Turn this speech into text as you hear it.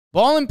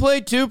Ball and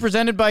Play 2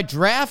 presented by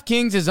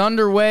DraftKings is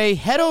underway.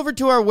 Head over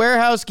to our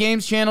Warehouse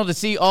Games channel to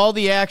see all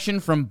the action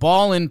from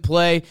Ball and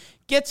Play.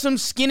 Get some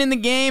skin in the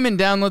game and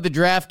download the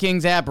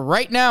DraftKings app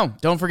right now.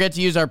 Don't forget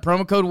to use our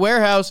promo code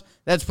Warehouse.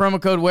 That's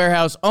promo code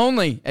Warehouse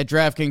only at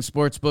DraftKings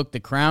Sportsbook. The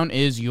crown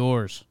is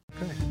yours.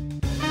 Okay.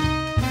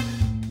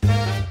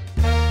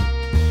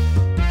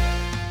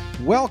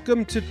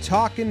 Welcome to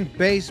Talkin'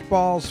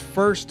 Baseball's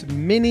first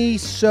mini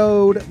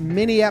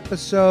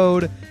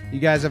episode. You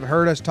guys have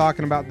heard us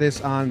talking about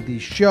this on the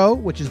show,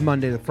 which is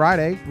Monday to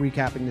Friday,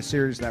 recapping the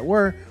series that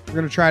were. We're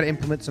going to try to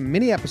implement some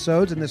mini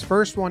episodes, and this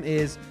first one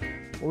is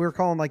what we were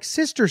calling like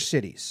sister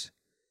cities.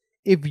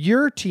 If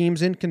your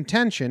team's in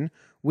contention,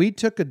 we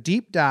took a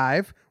deep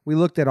dive. We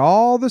looked at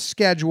all the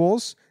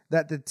schedules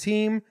that the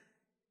team,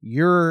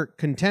 your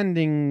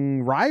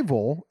contending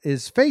rival,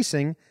 is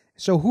facing.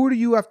 So who do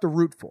you have to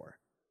root for?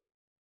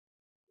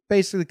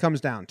 Basically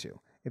comes down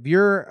to, if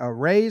you're a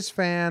Rays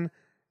fan,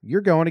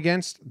 you're going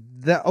against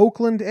the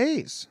Oakland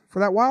A's for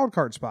that wild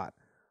card spot.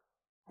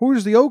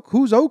 Who's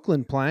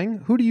Oakland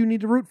playing? Who do you need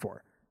to root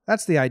for?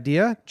 That's the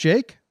idea.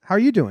 Jake, how are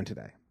you doing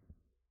today?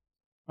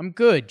 I'm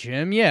good,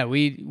 Jim. Yeah,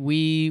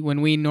 we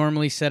when we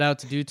normally set out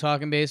to do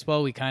Talking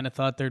Baseball, we kind of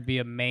thought there'd be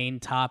a main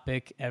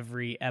topic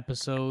every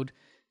episode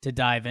to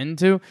dive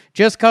into.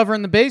 Just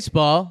covering the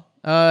baseball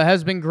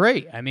has been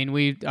great. I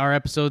mean, our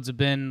episodes have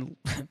been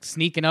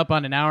sneaking up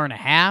on an hour and a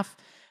half,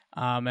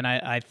 and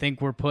I think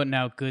we're putting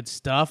out good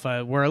stuff.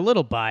 We're a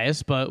little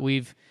biased, but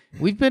we've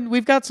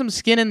got some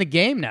skin in the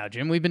game now,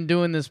 Jim. We've been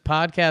doing this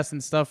podcast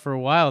and stuff for a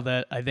while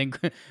that I think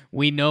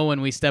we know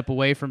when we step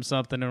away from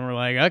something and we're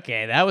like,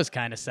 okay, that was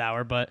kind of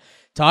sour, but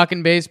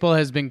Talking Baseball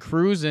has been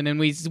cruising, and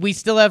we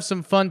still have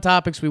some fun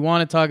topics we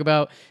want to talk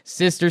about.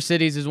 Sister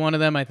Cities is one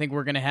of them. I think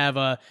we're going to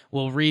have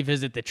we'll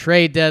revisit the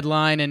trade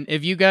deadline, and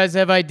if you guys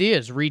have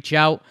ideas, reach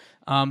out.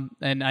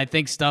 And I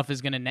think stuff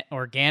is going to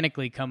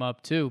organically come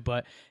up too.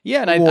 But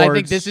yeah, and I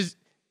think this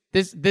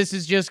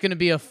is just going to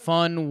be a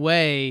fun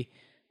way.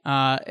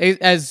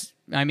 As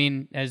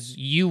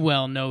you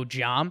well know,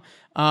 Jom,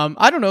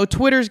 I don't know,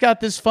 Twitter's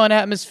got this fun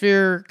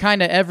atmosphere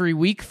kind of every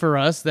week for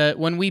us that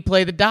when we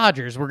play the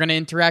Dodgers, we're going to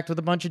interact with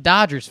a bunch of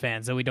Dodgers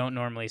fans that we don't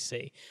normally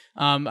see.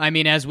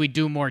 As we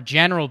do more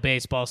general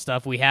baseball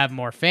stuff, we have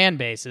more fan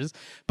bases,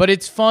 but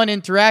it's fun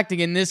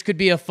interacting, and this could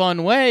be a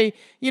fun way.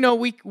 You know,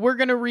 we're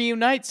going to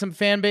reunite some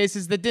fan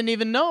bases that didn't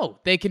even know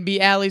they can be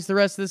Allies the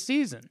rest of the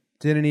season.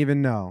 Didn't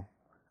even know.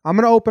 I'm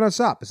going to open us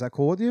up. Is that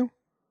cool with you?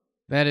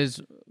 That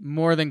is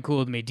more than cool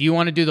with me. Do you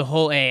want to do the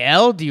whole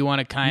AL? Do you want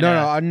to kind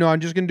of... No, I'm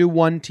just going to do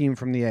one team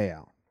from the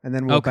AL, and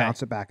then we'll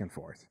bounce it back and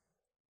forth.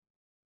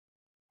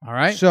 All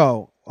right.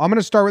 So I'm going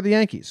to start with the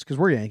Yankees, because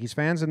we're Yankees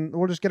fans, and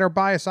we'll just get our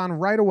bias on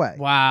right away.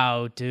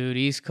 Wow, dude.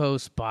 East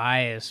Coast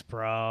bias,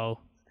 bro.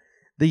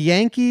 The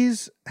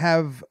Yankees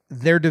have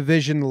their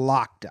division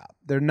locked up.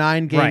 They're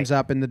 9 games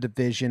up in the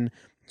division,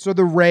 so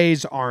the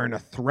Rays aren't a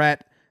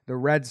threat. The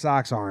Red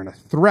Sox aren't a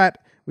threat.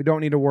 We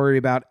don't need to worry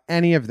about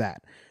any of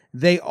that.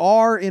 They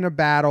are in a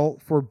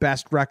battle for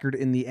best record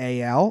in the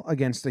AL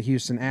against the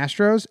Houston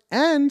Astros,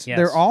 and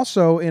they're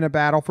also in a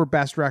battle for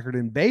best record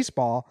in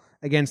baseball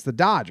against the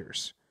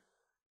Dodgers.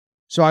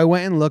 So I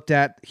went and looked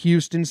at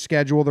Houston's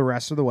schedule the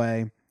rest of the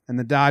way and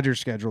the Dodgers'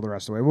 schedule the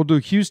rest of the way. We'll do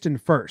Houston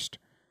first.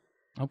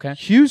 Okay.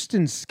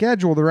 Houston's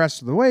schedule the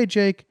rest of the way,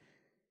 Jake,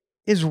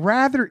 is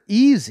rather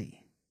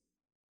easy.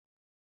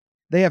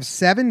 They have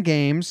 7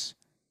 games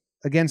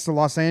against the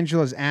Los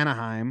Angeles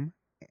Angels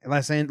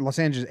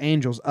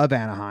of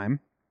Anaheim,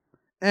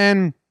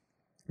 and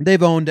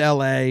they've owned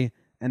LA,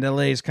 and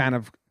LA's kind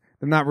of,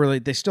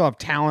 they still have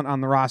talent on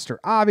the roster,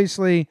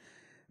 obviously,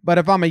 but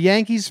if I'm a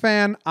Yankees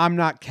fan, I'm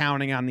not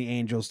counting on the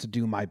Angels to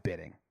do my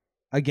bidding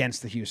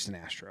against the Houston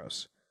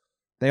Astros.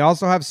 They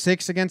also have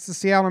 6 against the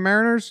Seattle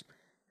Mariners,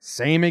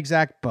 same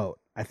exact boat.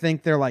 I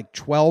think they're like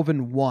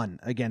 12-1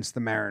 against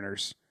the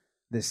Mariners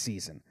this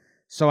season,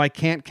 so I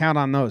can't count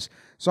on those.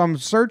 So I'm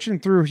searching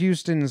through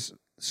Houston's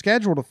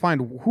schedule to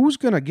find who's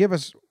going to give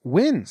us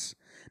wins.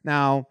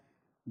 Now,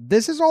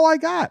 this is all I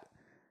got.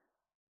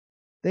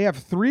 They have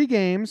 3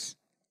 games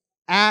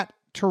at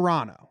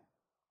Toronto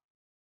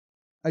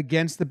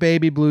against the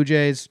baby Blue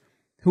Jays,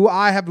 who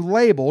I have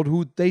labeled,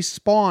 who they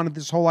spawned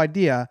this whole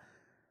idea.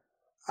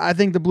 I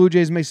think the Blue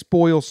Jays may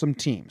spoil some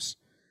teams.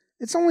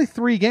 It's only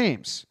 3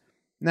 games.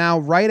 Now,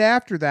 right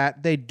after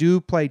that, they do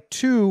play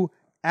 2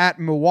 at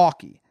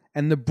Milwaukee,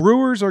 and the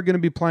Brewers are going to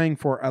be playing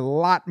for a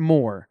lot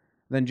more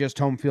than just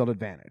home field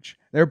advantage.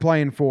 They're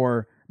playing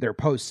for their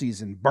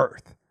postseason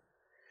berth.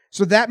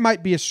 So that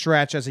might be a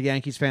stretch as a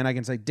Yankees fan. I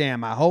can say,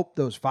 damn, I hope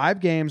those 5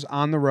 games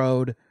on the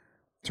road,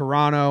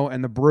 Toronto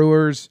and the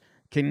Brewers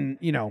can,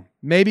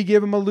 maybe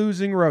give them a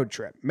losing road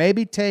trip.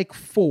 Maybe take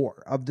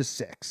 4 of the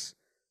 6.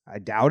 I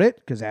doubt it,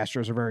 because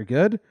Astros are very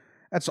good.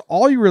 That's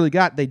all you really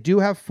got. They do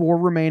have 4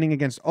 remaining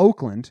against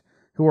Oakland,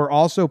 who are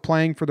also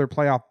playing for their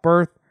playoff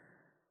berth.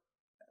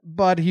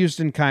 But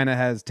Houston kind of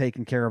has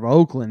taken care of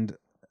Oakland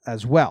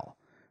as well.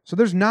 So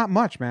there's not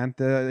much, man.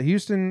 The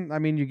Houston,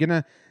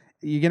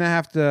 you're gonna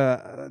have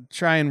to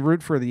try and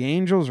root for the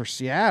Angels or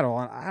Seattle.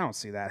 I don't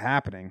see that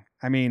happening.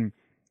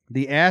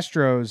 The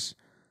Astros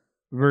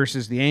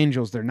versus the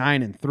Angels, they're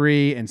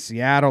 9-3, and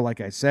Seattle, like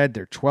I said,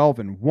 they're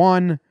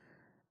 12-1,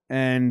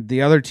 and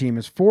the other team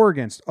is 4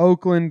 against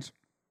Oakland,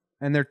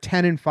 and they're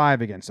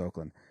 10-5 against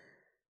Oakland.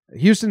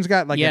 Houston's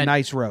got a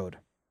nice road.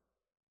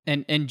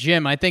 And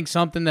Jim, I think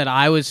something that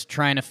I was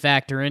trying to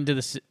factor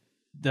into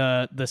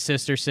the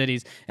sister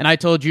cities, and I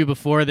told you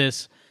before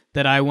this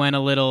that I went a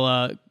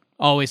little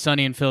Always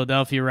Sunny in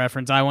Philadelphia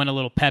reference. I went a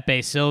little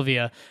Pepe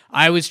Sylvia.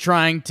 I was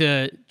trying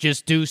to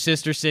just do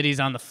sister cities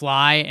on the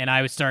fly, and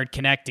I would start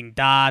connecting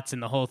dots,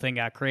 and the whole thing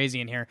got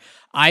crazy in here.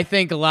 I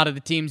think a lot of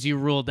the teams you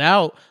ruled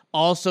out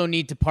also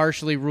need to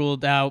partially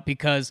ruled out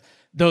because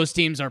those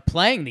teams are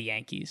playing the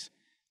Yankees.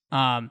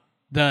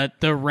 The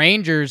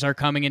Rangers are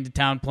coming into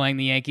town playing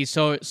the Yankees,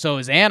 so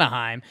is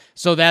Anaheim.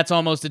 So that's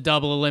almost a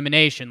double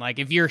elimination. Like,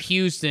 if you're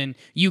Houston,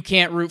 you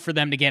can't root for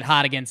them to get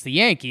hot against the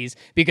Yankees,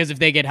 because if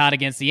they get hot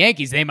against the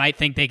Yankees, they might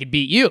think they could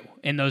beat you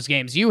in those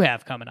games you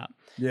have coming up.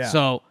 Yeah.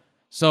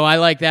 So I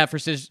like that for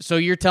so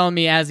you're telling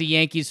me, as a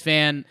Yankees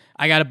fan,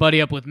 I got to buddy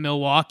up with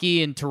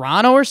Milwaukee and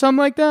Toronto or something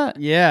like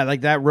that? Yeah,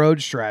 like that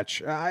road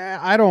stretch.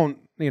 I don't.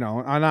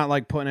 I'm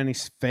not putting any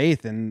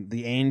faith in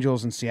the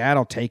Angels and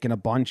Seattle taking a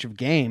bunch of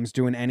games,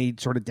 doing any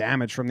sort of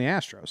damage from the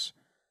Astros.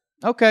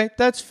 Okay,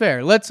 that's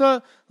fair. Let's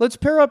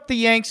pair up the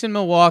Yanks and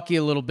Milwaukee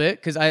a little bit,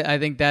 because I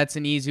think that's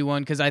an easy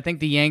one, because I think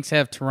the Yanks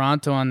have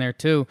Toronto on there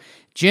too.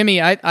 Jimmy,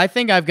 I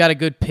think I've got a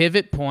good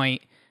pivot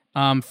point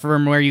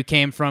from where you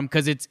came from,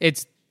 because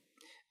it's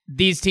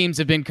these teams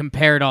have been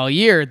compared all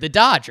year. The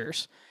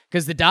Dodgers.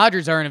 Because the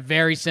Dodgers are in a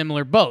very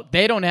similar boat.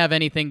 They don't have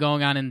anything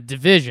going on in the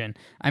division.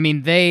 I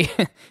mean, they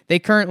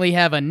currently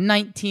have a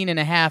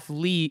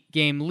 19.5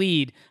 game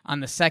lead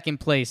on the second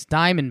place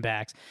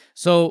Diamondbacks.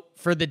 So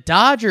for the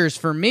Dodgers,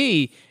 for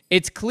me,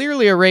 it's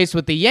clearly a race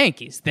with the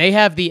Yankees. They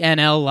have the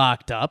NL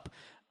locked up.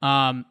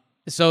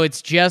 So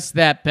it's just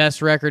that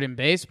best record in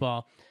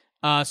baseball.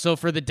 So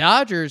for the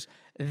Dodgers,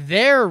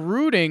 they're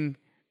rooting.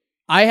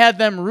 I had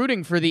them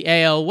rooting for the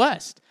AL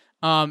West.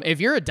 If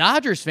you're a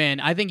Dodgers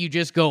fan, I think you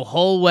just go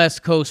whole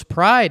West Coast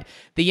pride.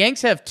 The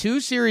Yanks have 2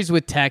 series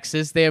with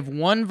Texas. They have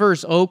 1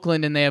 versus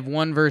Oakland, and they have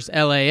 1 versus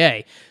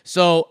LAA.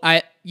 So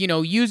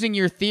using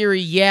your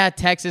theory,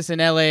 Texas and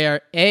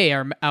LAA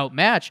are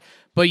outmatched,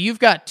 but you've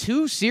got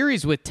 2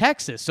 series with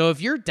Texas. So if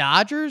you're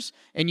Dodgers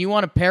and you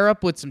want to pair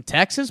up with some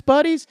Texas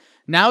buddies,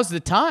 now's the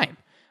time.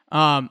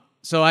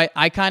 So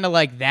I kind of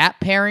like that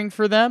pairing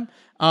for them.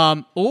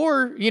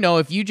 Or,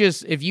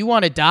 if you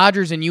want a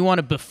Dodgers and you want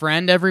to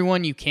befriend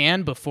everyone you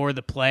can before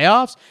the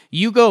playoffs,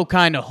 you go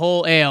kind of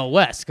whole AL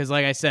West. Because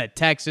like I said,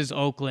 Texas,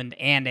 Oakland,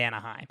 and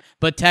Anaheim.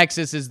 But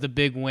Texas is the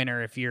big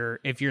winner if you're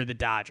the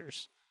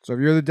Dodgers. So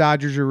if you're the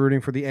Dodgers, you're rooting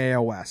for the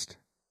AL West.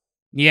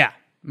 Yeah.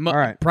 All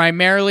right.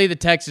 Primarily the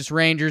Texas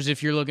Rangers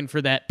if you're looking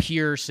for that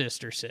pure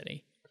sister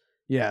city.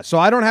 Yeah. So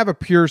I don't have a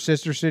pure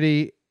sister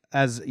city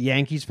as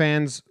Yankees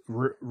fans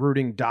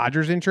rooting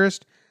Dodgers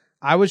interest.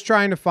 I was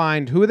trying to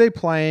find who are they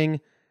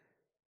playing.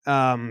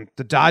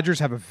 The Dodgers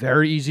have a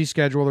very easy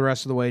schedule the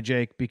rest of the way,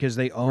 Jake, because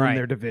they own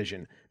their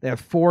division. They have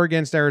 4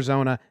 against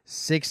Arizona,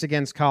 6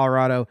 against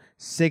Colorado,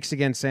 6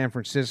 against San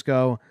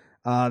Francisco.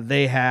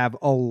 They have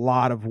a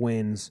lot of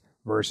wins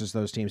versus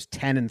those teams.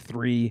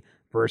 10-3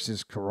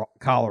 versus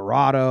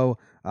Colorado,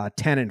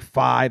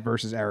 10-5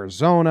 versus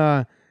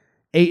Arizona,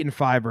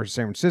 8-5 versus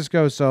San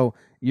Francisco. So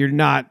I'm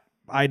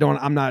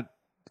not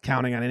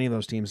counting on any of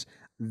those teams.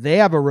 They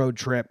have a road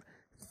trip.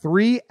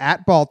 3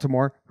 at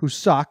Baltimore, who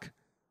suck,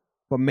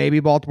 but maybe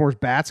Baltimore's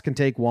bats can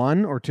take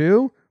 1 or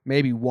 2,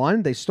 maybe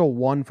 1. They stole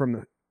 1 from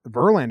the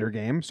Verlander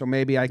game, so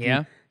maybe I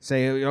can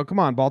say, come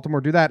on,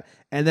 Baltimore, do that.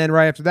 And then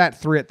right after that,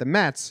 3 at the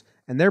Mets,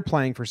 and they're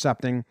playing for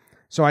something.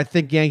 So I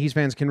think Yankees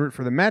fans can root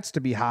for the Mets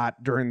to be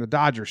hot during the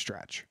Dodgers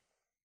stretch.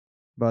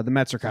 But the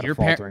Mets are kind of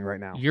faltering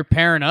right now. You're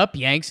pairing up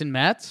Yanks and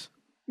Mets?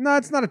 No,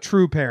 it's not a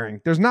true pairing.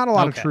 There's not a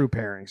lot of true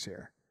pairings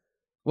here.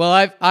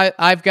 Well,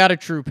 I've got a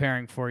true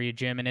pairing for you,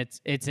 Jim, and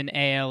it's an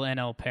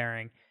AL-NL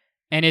pairing,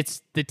 and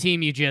it's the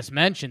team you just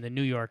mentioned, the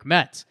New York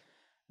Mets.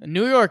 The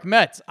New York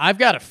Mets, I've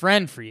got a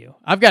friend for you.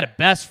 I've got a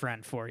best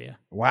friend for you.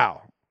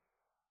 Wow.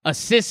 A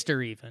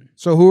sister, even.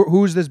 So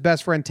who's this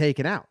best friend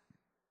taking out?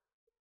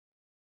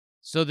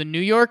 So the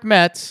New York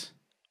Mets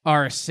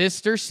are a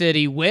sister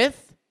city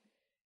with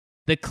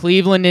the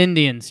Cleveland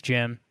Indians,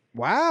 Jim.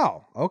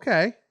 Wow.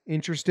 Okay.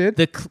 Interested.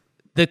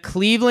 The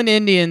Cleveland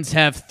Indians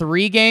have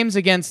 3 games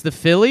against the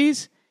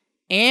Phillies,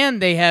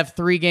 and they have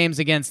 3 games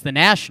against the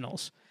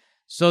Nationals.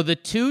 So the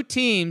 2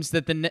 teams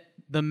that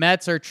the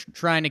Mets are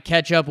trying to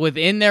catch up with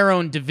in their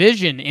own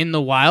division in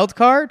the wild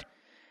card,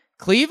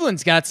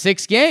 Cleveland's got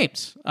 6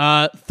 games,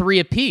 3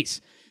 apiece.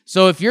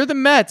 So if you're the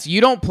Mets,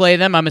 you don't play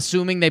them. I'm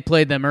assuming they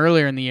played them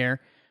earlier in the year.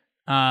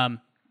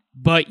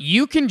 But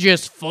you can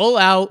just full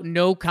out,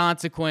 no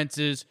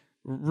consequences,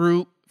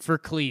 root for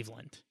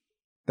Cleveland.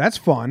 That's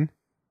fun.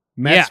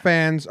 Mets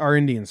fans are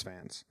Indians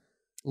fans.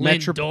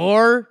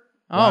 Lindor.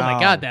 Oh, my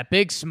God, that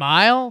big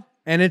smile.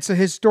 And it's a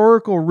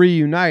historical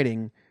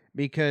reuniting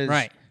because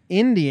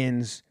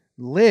Indians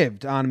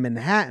lived on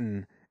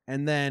Manhattan,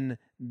 and then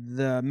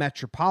the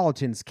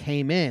Metropolitans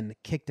came in,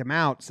 kicked him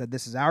out, said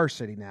this is our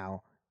city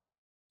now.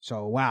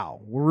 So wow,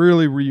 we're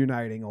really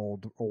reuniting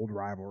old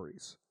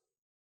rivalries.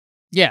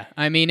 Yeah,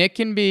 I mean it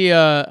can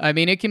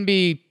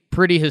be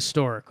pretty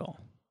historical.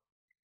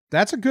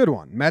 That's a good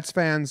one. Mets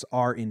fans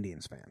are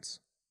Indians fans.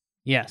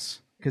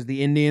 Yes. Because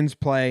the Indians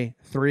play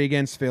 3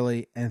 against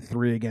Philly and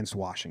 3 against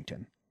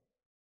Washington.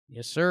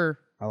 Yes, sir.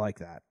 I like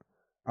that.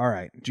 All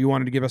right. Do you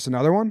want to give us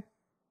another one?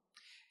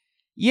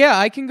 Yeah,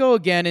 I can go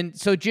again. And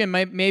so, Jim,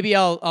 maybe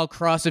I'll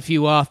cross a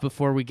few off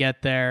before we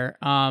get there.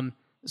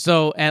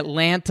 So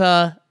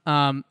Atlanta,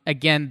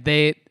 again,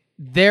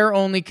 their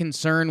only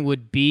concern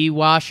would be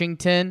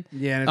Washington.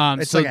 Yeah,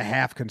 it's like a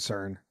half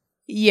concern.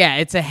 Yeah,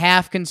 it's a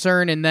half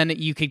concern, and then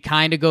you could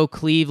kind of go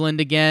Cleveland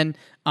again.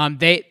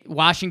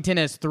 Washington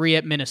has 3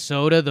 at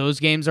Minnesota. Those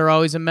games are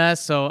always a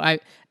mess. So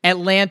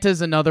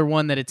Atlanta's another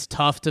one that it's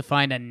tough to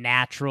find a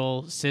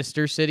natural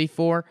sister city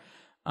for.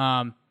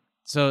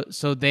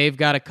 So they've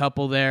got a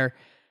couple there.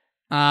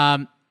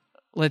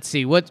 Let's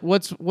see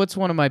what's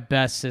one of my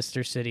best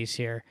sister cities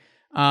here.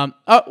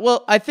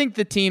 Well, I think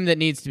the team that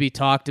needs to be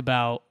talked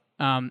about.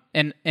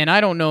 And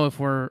I don't know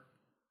if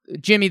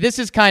Jimmy, this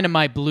is kind of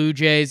my Blue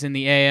Jays in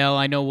the AL.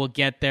 I know we'll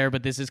get there,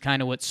 but this is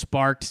kind of what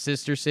sparked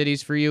sister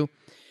cities for you.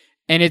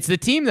 And it's the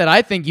team that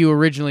I think you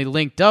originally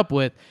linked up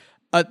with.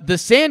 The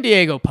San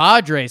Diego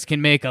Padres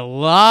can make a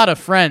lot of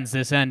friends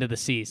this end of the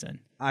season.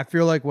 I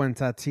feel like when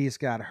Tatis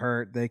got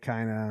hurt,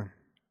 they're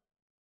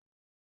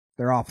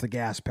off the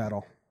gas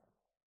pedal.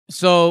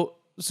 So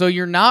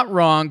you're not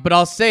wrong, but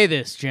I'll say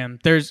this, Jim.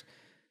 The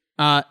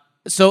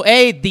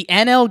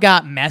NL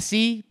got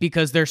messy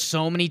because there's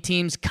so many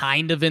teams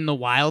kind of in the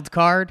wild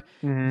card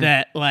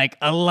that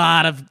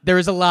there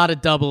was a lot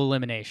of double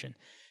elimination.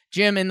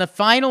 Jim, in the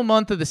final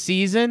month of the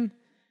season,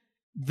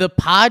 the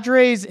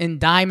Padres and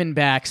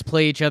Diamondbacks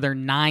play each other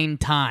 9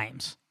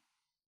 times.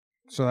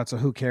 So that's a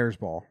who cares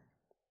ball.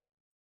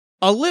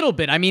 A little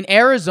bit. I mean,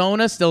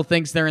 Arizona still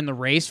thinks they're in the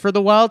race for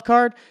the wild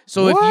card.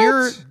 So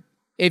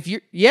if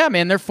you're yeah,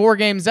 man, they're 4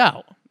 games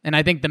out. And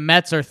I think the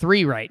Mets are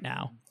 3 right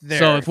now.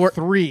 They're 4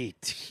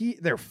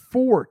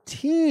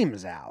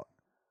 teams out.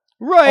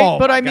 Right, oh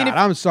but my I mean, God,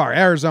 I'm sorry,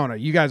 Arizona,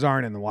 you guys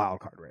aren't in the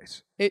wild card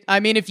race.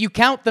 If you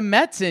count the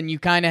Mets in, you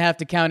kind of have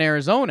to count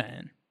Arizona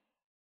in.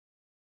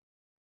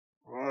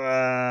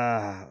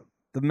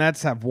 The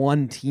Mets have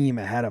 1 team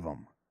ahead of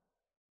them,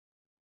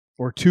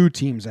 or 2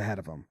 teams ahead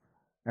of them.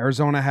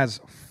 Arizona has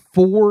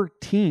 4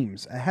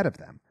 teams ahead of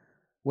them,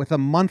 with a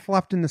month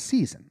left in the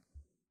season.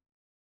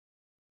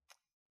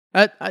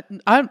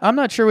 I'm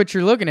not sure what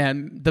you're looking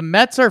at. The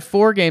Mets are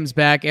 4 games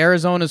back.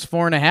 Arizona's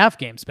 4.5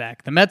 games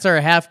back. The Mets are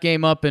a half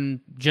game up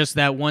and just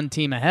that 1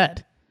 team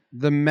ahead.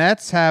 The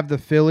Mets have the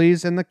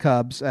Phillies and the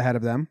Cubs ahead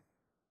of them.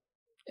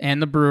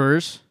 And the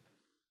Brewers.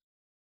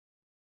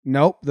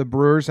 Nope. The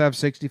Brewers have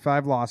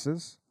 65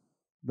 losses.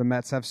 The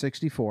Mets have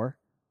 64.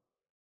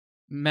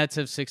 Mets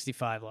have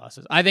 65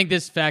 losses. I think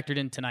this factored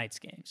in tonight's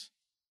games.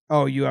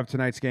 Oh, you have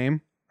tonight's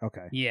game?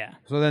 Okay. Yeah.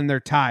 So then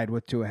they're tied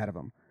with 2 ahead of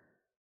them.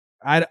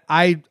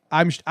 I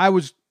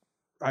was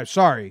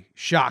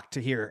shocked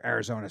to hear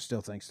Arizona still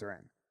thinks they're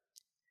in.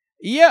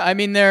 Yeah, I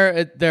mean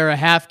they're a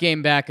half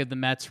game back of the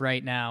Mets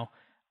right now.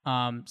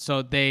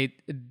 So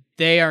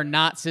they are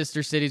not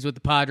sister cities with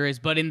the Padres,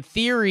 but in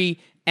theory,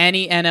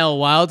 any NL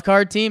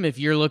wildcard team, if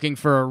you're looking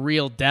for a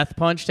real death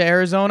punch to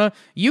Arizona,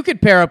 you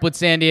could pair up with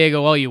San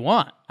Diego all you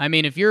want. I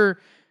mean, if you're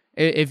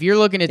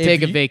looking to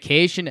take a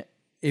vacation,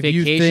 if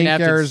you think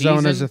after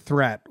Arizona's a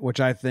threat, which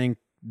I think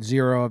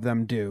 0 of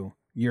them do,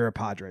 you're a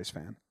Padres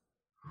fan.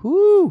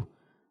 Whoo.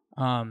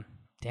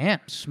 Damn,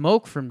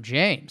 smoke from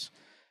James.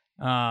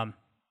 I'm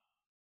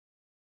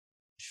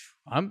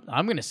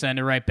going to send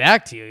it right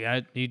back to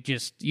you.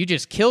 You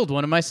just killed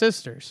one of my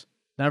sisters.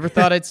 Never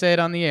thought I'd say it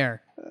on the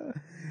air.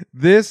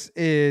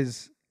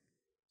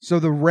 So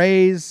the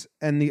Rays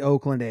and the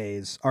Oakland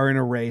A's are in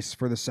a race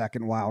for the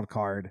second wild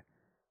card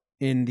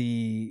in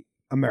the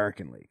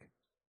American League.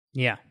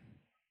 Yeah.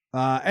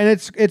 And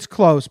it's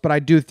close, but I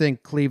do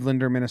think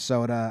Cleveland or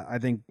Minnesota, I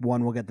think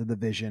one will get the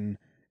division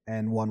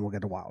and one will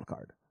get the wild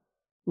card.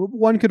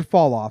 One could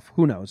fall off.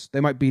 Who knows? They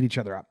might beat each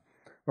other up.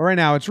 But right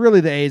now, it's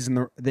really the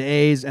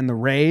A's and the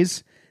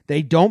Rays.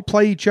 They don't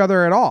play each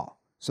other at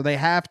all. So they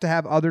have to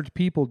have other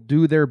people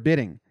do their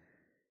bidding.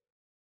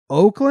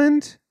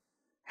 Oakland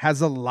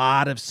has a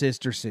lot of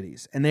sister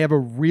cities, and they have a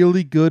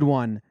really good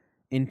one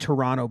in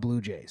Toronto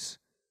Blue Jays.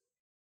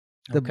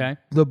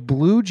 The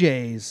Blue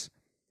Jays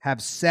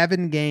have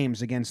 7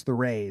 games against the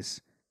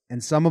Rays,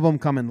 and some of them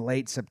come in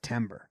late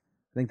September.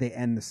 I think they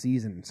end the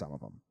season in some of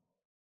them.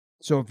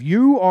 So if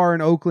you are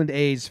an Oakland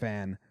A's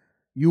fan,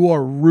 you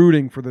are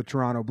rooting for the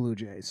Toronto Blue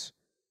Jays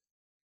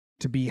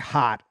to be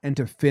hot and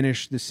to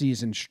finish the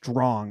season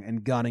strong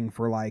and gunning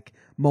for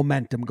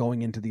momentum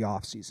going into the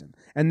offseason.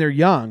 And they're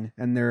young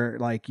and they're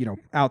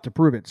out to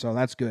prove it. So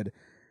that's good.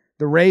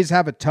 The Rays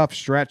have a tough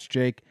stretch,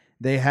 Jake.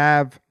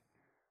 Their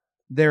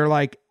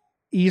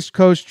East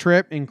Coast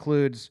trip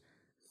includes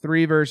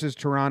 3 versus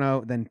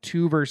Toronto, then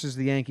 2 versus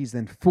the Yankees,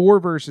 then 4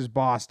 versus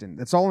Boston.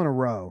 That's all in a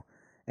row.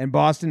 And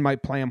Boston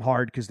might play them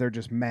hard because they're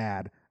just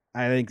mad.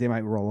 I think they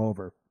might roll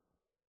over.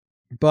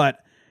 But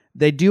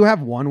they do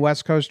have one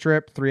West Coast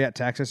trip, 3 at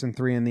Texas and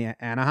 3 in the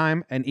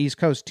Anaheim. And East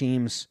Coast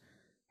teams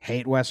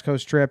hate West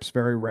Coast trips.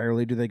 Very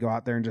rarely do they go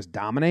out there and just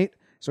dominate.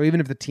 So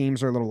even if the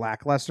teams are a little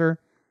lackluster,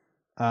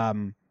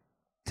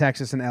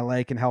 Texas and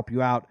LA can help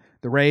you out.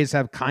 The Rays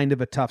have kind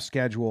of a tough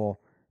schedule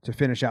to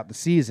finish out the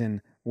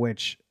season,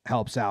 which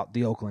helps out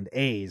the Oakland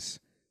A's.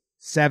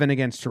 7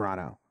 against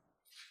Toronto.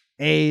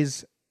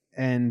 A's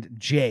and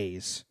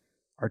Jays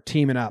are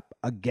teaming up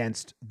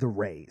against the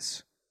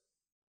Rays.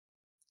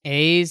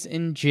 A's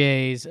and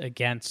Jays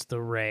against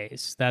the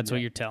Rays. That's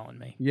what you're telling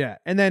me. Yeah.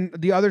 And then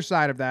the other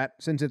side of that,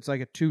 since it's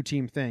like a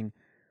 2-team thing,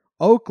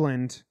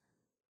 Oakland,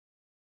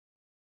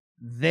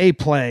 they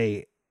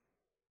play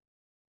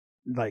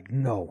like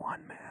no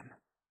one, man.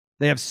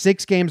 They have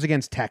 6 games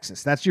against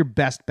Texas. That's your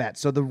best bet.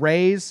 So the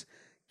Rays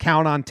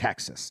count on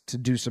Texas to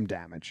do some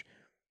damage.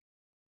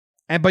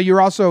 But you're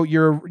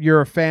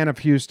a fan of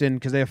Houston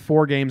because they have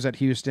 4 games at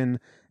Houston,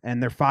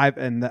 and they're 5,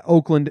 and the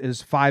Oakland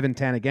is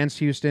 5-10 against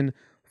Houston.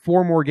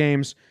 4 more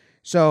games.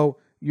 So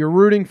you're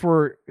rooting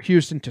for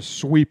Houston to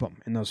sweep them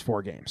in those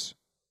 4 games.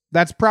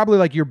 That's probably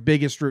like your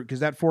biggest root because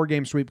that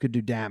 4-game sweep could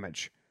do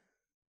damage.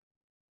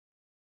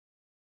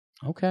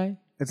 Okay.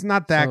 It's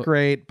not that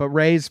great, but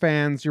Rays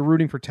fans, you're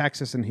rooting for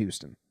Texas and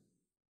Houston.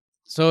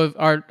 So if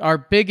our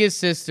biggest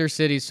sister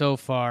cities so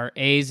far,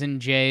 A's and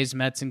J's,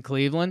 Mets and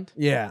Cleveland?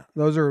 Yeah,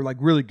 those are like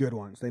really good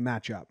ones. They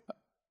match up.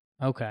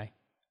 Okay.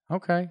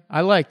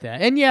 I like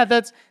that. And yeah,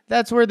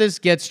 that's where this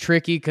gets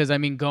tricky because, I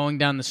mean, going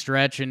down the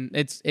stretch, and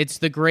it's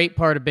the great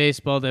part of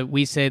baseball that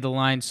we say the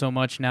line so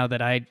much now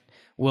that I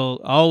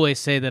will always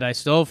say that I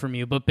stole from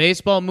you, but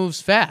baseball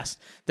moves fast.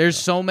 There's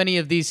so many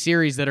of these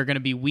series that are going to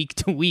be week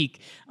to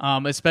week,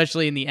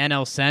 especially in the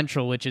NL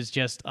Central, which is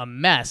just a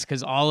mess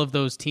because all of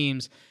those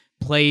teams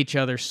play each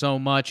other so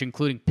much,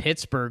 including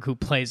Pittsburgh, who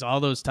plays all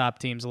those top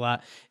teams a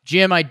lot.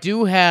 Jim, I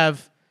do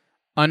have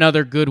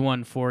another good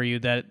one for you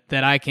that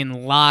I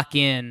can lock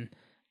in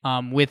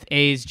with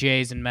A's,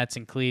 Jays, and Mets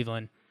in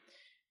Cleveland.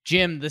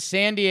 Jim, the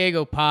San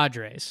Diego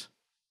Padres,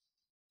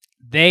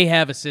 they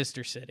have a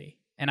sister city.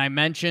 And I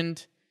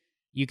mentioned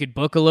you could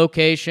book a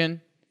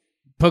location,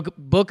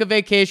 book a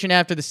vacation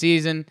after the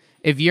season.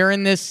 If you're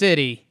in this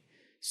city,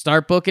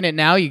 start booking it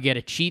now. You get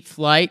a cheap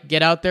flight,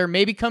 get out there,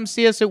 maybe come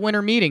see us at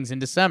winter meetings in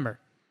December.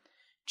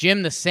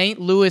 Jim, the St.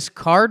 Louis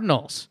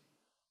Cardinals,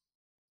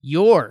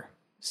 your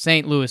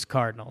St. Louis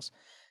Cardinals.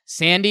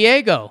 San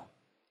Diego,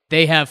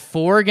 they have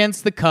 4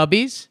 against the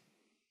Cubbies,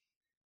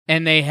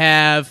 and they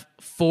have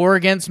 4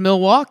 against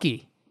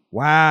Milwaukee.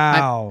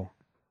 Wow.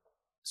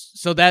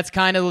 So that's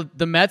kind of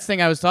the Mets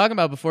thing I was talking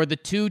about before. The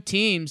 2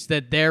 teams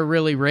that they're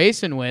really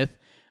racing with.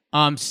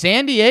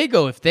 San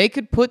Diego, if they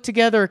could put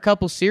together a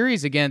couple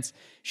series against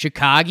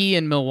Chicago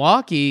and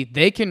Milwaukee,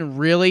 they can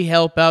really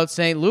help out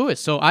St. Louis.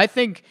 So I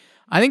think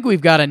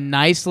we've got a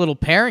nice little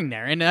pairing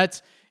there. And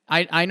that's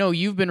I know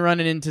you've been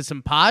running into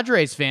some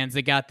Padres fans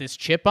that got this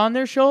chip on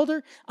their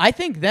shoulder. I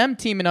think them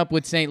teaming up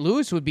with St.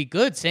 Louis would be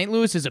good. St.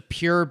 Louis is a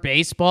pure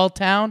baseball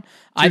town.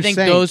 I think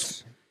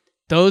Saints.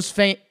 those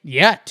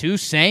 2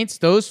 Saints,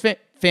 those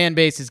fan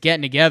bases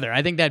getting together.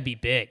 I think that'd be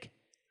big.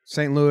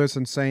 St. Louis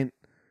and St.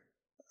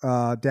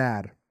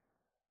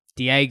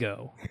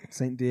 Diego.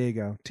 St.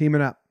 Diego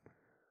teaming up.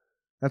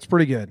 That's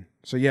pretty good.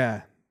 So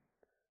yeah,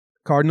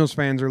 Cardinals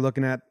fans are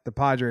looking at the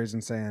Padres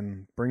and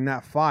saying, "Bring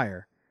that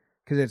fire,"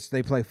 because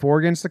they play 4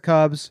 against the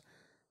Cubs,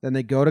 then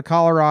they go to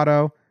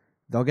Colorado,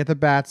 they'll get the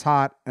bats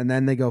hot, and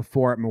then they go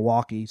 4 at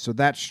Milwaukee. So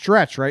that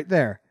stretch right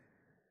there,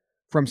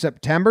 from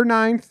September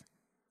 9th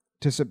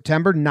to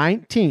September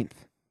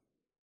 19th,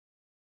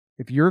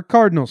 if you're a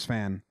Cardinals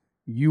fan,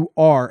 you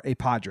are a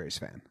Padres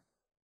fan.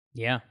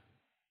 Yeah.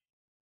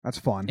 That's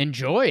fun.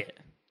 Enjoy it.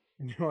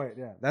 Enjoy it,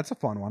 yeah. That's a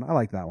fun one. I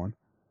like that one.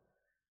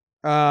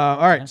 All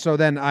right, so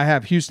then I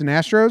have Houston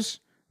Astros.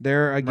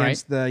 They're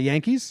against the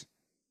Yankees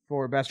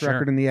for best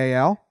record in the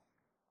AL.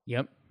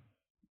 Yep.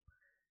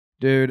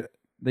 Dude,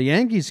 the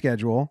Yankees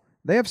schedule,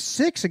 they have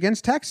 6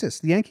 against Texas.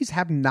 The Yankees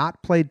have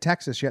not played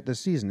Texas yet this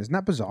season. Isn't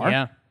that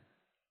bizarre?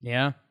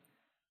 Yeah.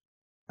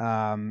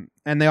 And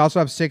they also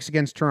have 6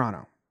 against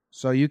Toronto.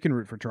 So you can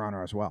root for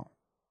Toronto as well.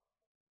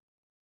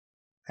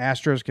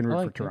 Astros can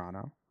root for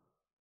Toronto.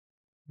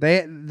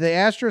 The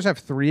Astros have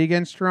 3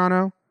 against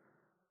Toronto,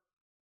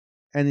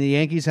 and the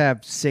Yankees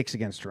have 6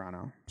 against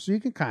Toronto. So you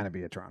can kind of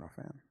be a Toronto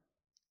fan.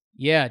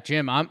 Yeah,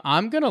 Jim,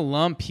 I'm gonna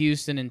lump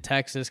Houston and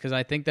Texas because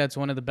I think that's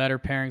one of the better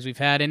pairings we've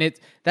had, and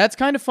that's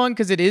kind of fun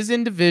because it is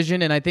in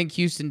division, and I think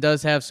Houston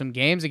does have some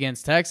games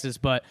against Texas,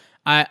 but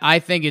I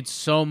think it's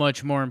so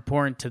much more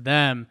important to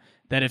them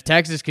that if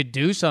Texas could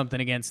do something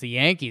against the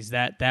Yankees,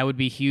 that would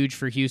be huge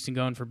for Houston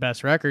going for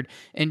best record.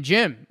 And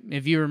Jim,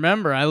 if you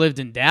remember, I lived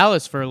in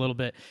Dallas for a little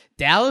bit.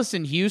 Dallas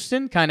and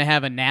Houston kind of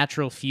have a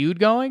natural feud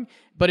going,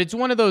 but it's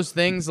one of those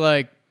things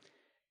like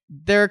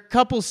there are a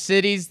couple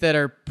cities that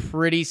are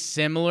pretty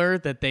similar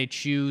that they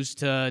choose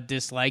to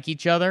dislike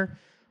each other.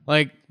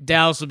 Like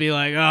Dallas will be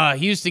like,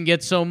 Houston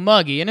gets so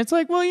muggy. And it's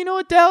like, well, you know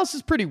what? Dallas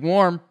is pretty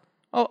warm.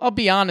 I'll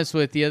be honest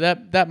with you.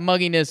 That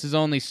mugginess is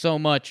only so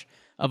much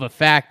of a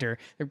factor.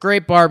 They're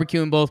great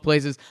barbecue in both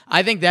places.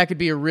 I think that could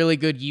be a really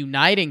good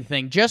uniting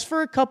thing just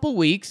for a couple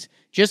weeks,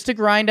 just to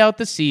grind out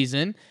the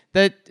season,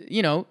 that,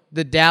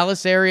 the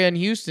Dallas area and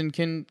Houston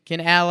can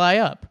ally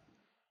up.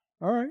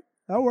 All right.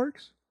 That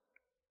works.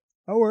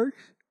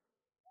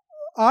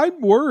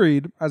 I'm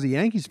worried as a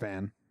Yankees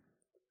fan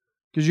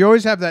because you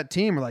always have that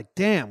team where like,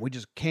 damn, we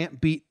just can't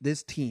beat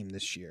this team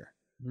this year.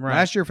 Right.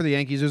 Last year for the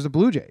Yankees, it was the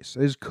Blue Jays.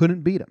 They just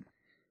couldn't beat them.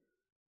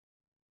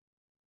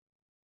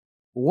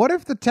 What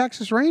if the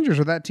Texas Rangers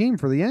are that team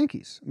for the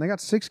Yankees? And they got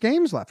 6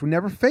 games left. We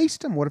never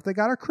faced them. What if they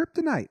got our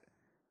kryptonite?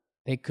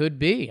 They could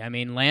be. I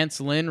mean,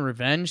 Lance Lynn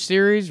revenge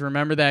series.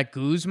 Remember that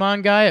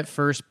Guzman guy at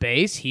first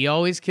base? He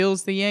always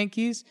kills the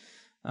Yankees.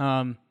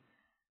 You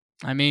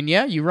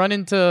run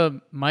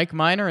into Mike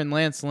Minor and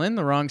Lance Lynn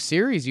the wrong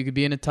series, you could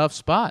be in a tough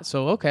spot.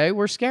 So, okay,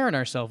 we're scaring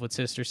ourselves with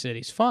sister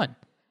cities. Fun.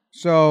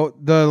 So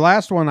the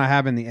last one I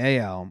have in the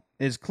AL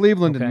is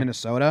Cleveland and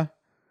Minnesota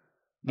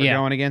are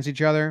going against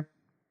each other.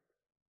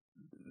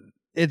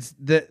 It's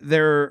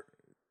their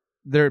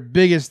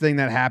biggest thing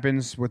that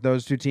happens with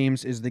those two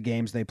teams is the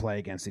games they play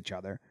against each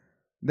other.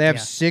 They have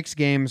 6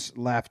 games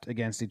left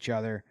against each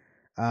other.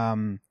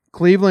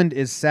 Cleveland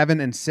is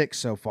 7-6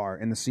 so far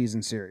in the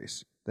season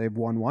series. They've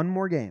won 1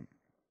 more game.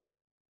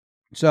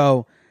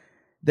 So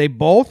they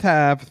both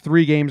have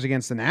 3 games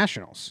against the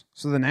Nationals.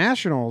 So the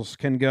Nationals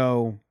can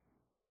go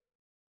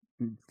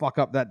fuck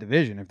up that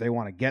division if they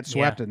want to get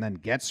swept and then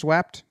get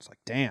swept. It's like,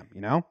 damn,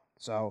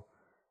 So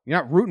you're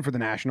not rooting for the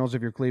Nationals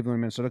if you're Cleveland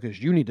and Minnesota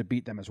because you need to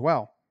beat them as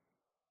well.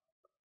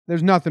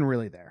 There's nothing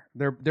really there.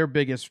 Their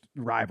biggest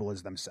rival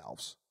is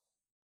themselves.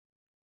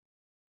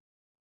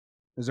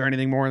 Is there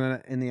anything more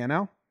in the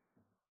NL?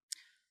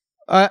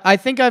 I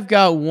think I've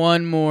got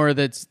one more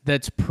that's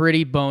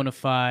pretty bona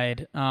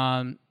fide.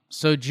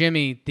 So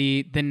Jimmy,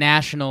 the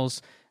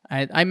Nationals,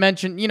 I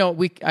mentioned,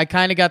 I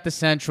kind of got the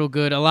Central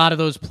good. A lot of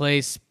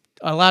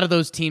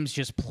those teams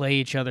just play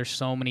each other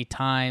so many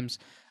times.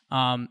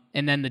 And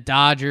then the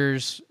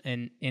Dodgers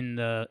in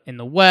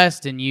the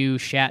West, and you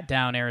shat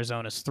down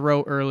Arizona's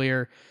throat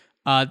earlier.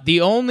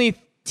 The only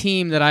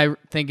team that I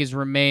think is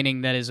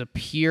remaining that is a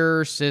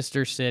pure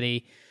sister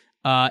city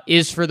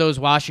is for those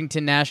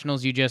Washington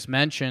Nationals you just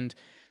mentioned.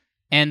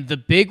 And the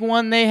big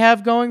one they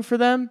have going for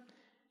them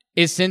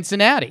is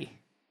Cincinnati.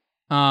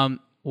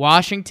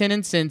 Washington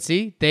and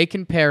Cincy, they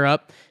can pair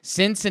up.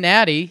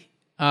 Cincinnati,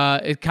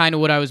 kind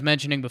of what I was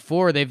mentioning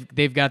before,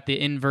 they've got the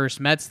inverse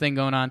Mets thing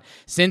going on.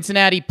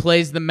 Cincinnati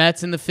plays the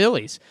Mets and the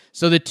Phillies.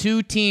 So the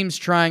two teams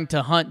trying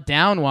to hunt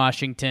down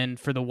Washington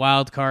for the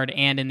wild card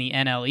and in the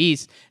NL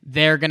East,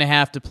 they're going to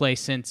have to play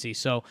Cincy.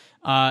 So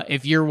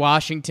if you're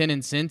Washington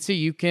and Cincy,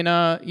 you can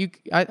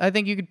I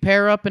think you could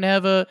pair up and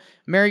have a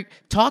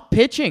talk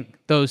pitching.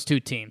 Those two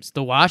teams,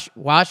 the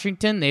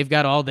Washington, they've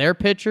got all their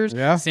pitchers.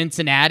 Yeah.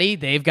 Cincinnati,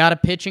 they've got a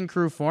pitching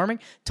crew forming.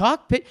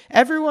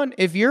 Everyone,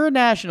 if you're a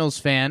Nationals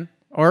fan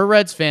or a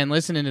Reds fan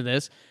listening to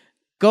this,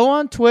 go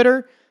on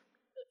Twitter,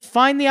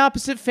 find the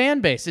opposite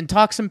fan base and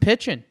talk some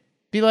pitching.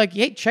 Be like,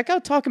 hey, check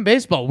out Talking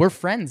Baseball. We're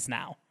friends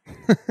now.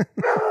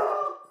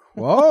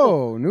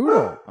 Whoa,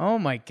 Noodle. Oh,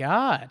 my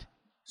God.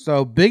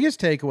 So biggest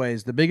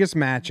takeaways, the biggest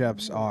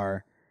matchups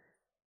are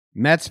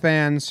Mets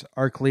fans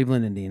are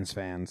Cleveland Indians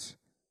fans.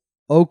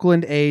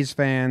 Oakland A's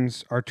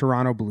fans are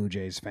Toronto Blue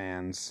Jays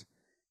fans.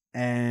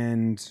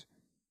 And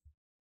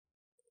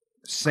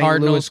St.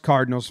 Louis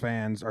Cardinals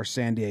fans are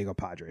San Diego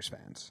Padres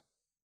fans.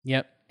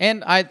 Yep.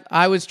 And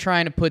I was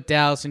trying to put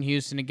Dallas and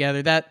Houston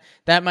together.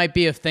 That might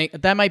be a thing.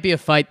 That might be a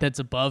fight that's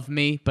above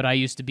me, but I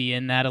used to be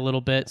in that a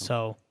little bit,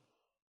 so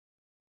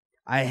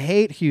I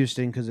hate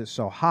Houston because it's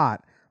so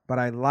hot, but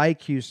I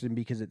like Houston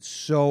because it's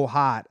so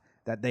hot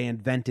that they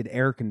invented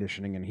air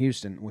conditioning in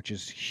Houston, which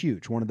is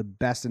huge. One of the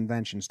best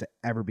inventions to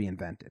ever be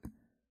invented.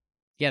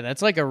 Yeah,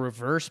 that's like a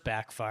reverse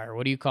backfire.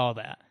 What do you call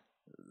that?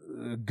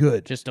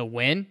 Good. Just a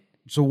win?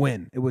 It's a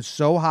win. It was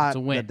so hot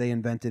that they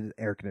invented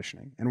air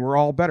conditioning, and we're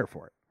all better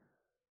for it.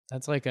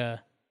 That's like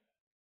a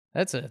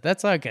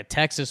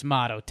Texas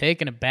motto,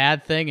 taking a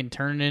bad thing and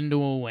turning it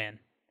into a win.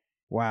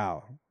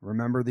 Wow.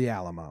 Remember the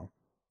Alamo.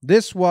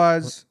 This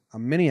was a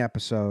mini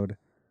episode.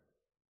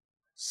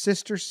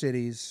 Sister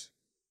cities.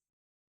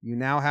 You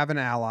now have an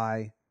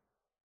ally.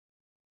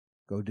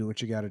 Go do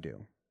what you got to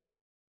do.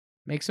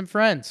 Make some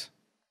friends.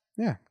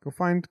 Yeah, go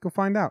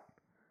find out.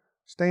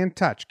 Stay in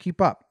touch.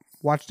 Keep up.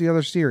 Watch the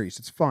other series.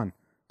 It's fun.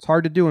 It's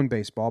hard to do in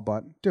baseball,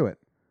 but do it.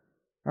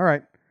 All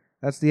right.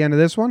 That's the end of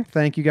this one.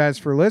 Thank you guys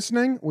for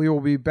listening. We will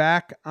be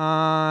back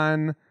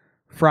on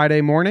Friday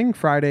morning,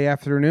 Friday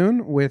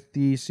afternoon with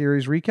the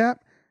series recap.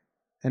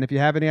 And if you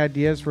have any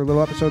ideas for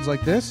little episodes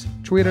like this,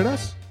 tweet at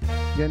us.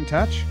 Get in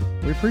touch.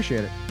 We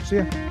appreciate it. See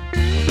ya.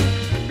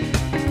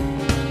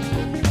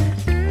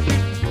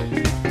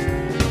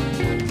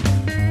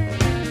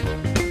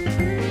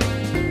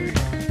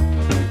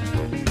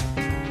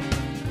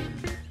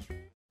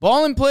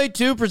 Ball and Play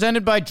 2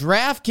 presented by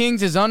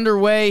DraftKings is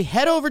underway.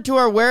 Head over to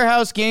our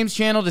Warehouse Games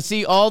channel to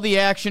see all the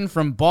action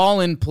from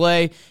Ball and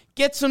Play.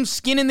 Get some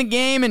skin in the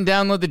game and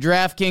download the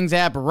DraftKings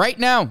app right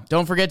now.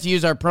 Don't forget to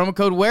use our promo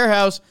code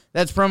Warehouse.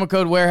 That's promo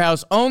code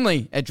Warehouse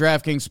only at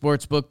DraftKings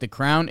Sportsbook. The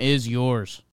crown is yours.